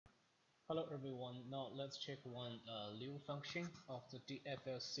Hello everyone, now let's check one new function of the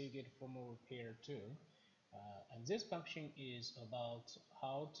DFL Seagate firmware repair tool. And this function is about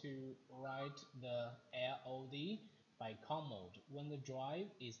how to write the LOD by COM mode when the drive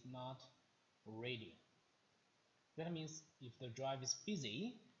is not ready. That means if the drive is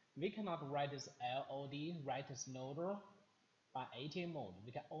busy, we cannot write this LOD, write this loader by ATA mode.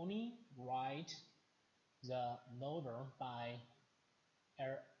 We can only write the loader by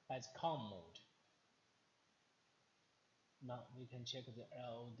the COM mode. Now we can check the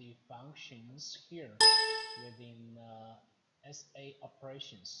LOD functions here within SA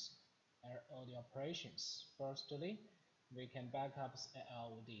operations, LOD operations. Firstly, we can back up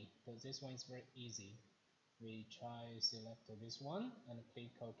LOD. So this one is very easy. We try select this one and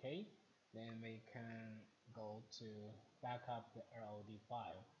click OK. Then we can go to back up the LOD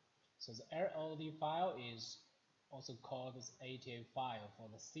file. So the LOD file is also called as ATA file for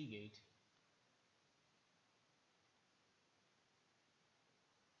the Seagate.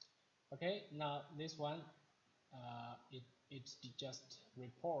 Okay, now this one, it just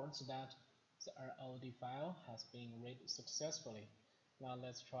reports that the LOD file has been read successfully. Now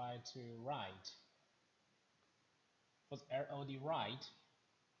let's try to write. For the LOD write,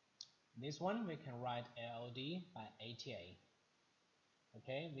 this one we can write LOD by ATA.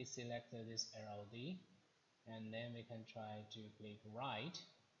 Okay, we select this LOD and then we can try to click write.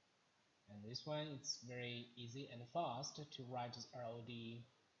 And this one it's very easy and fast to write this LOD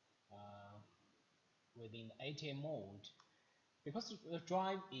within ATA mode, because the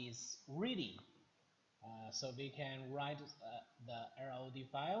drive is ready, so we can write the LOD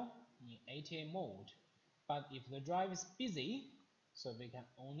file in ATA mode. But if the drive is busy, so we can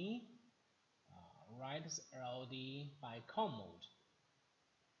only write this LOD by COM mode.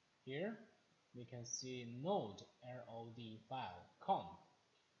 Here we can see node LOD file COM.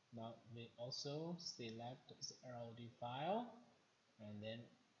 Now we also select the LOD file and then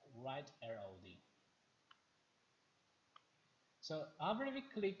write LOD. So after we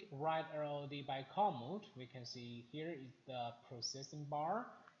click write LOD by COM mode, we can see here is the processing bar,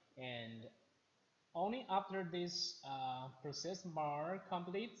 and only after this processing bar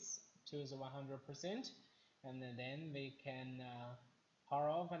completes to the 100%, and then we can power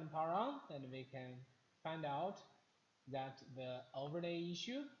off and power on, and we can find out that the overlay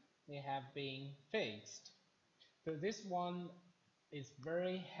issue may have been fixed. So this one is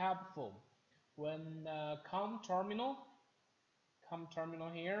very helpful when COM terminal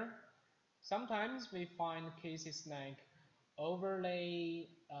here. Sometimes we find cases like overlay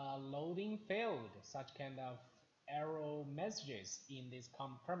loading failed, such kind of error messages in this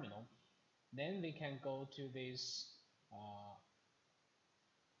COM terminal. Then we can go to this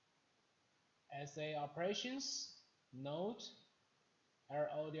SA operations, node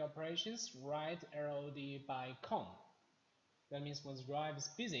LOD operations, write LOD by COM. That means when the drive is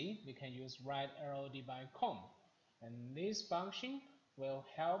busy, we can use write LOD by COM. And this function will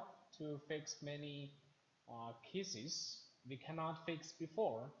help to fix many cases we cannot fix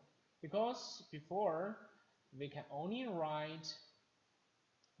before, because before we can only write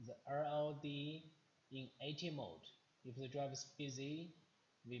the LOD in ATA mode. If the drive is busy,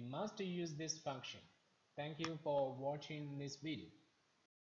 we must use this function. Thank you for watching this video.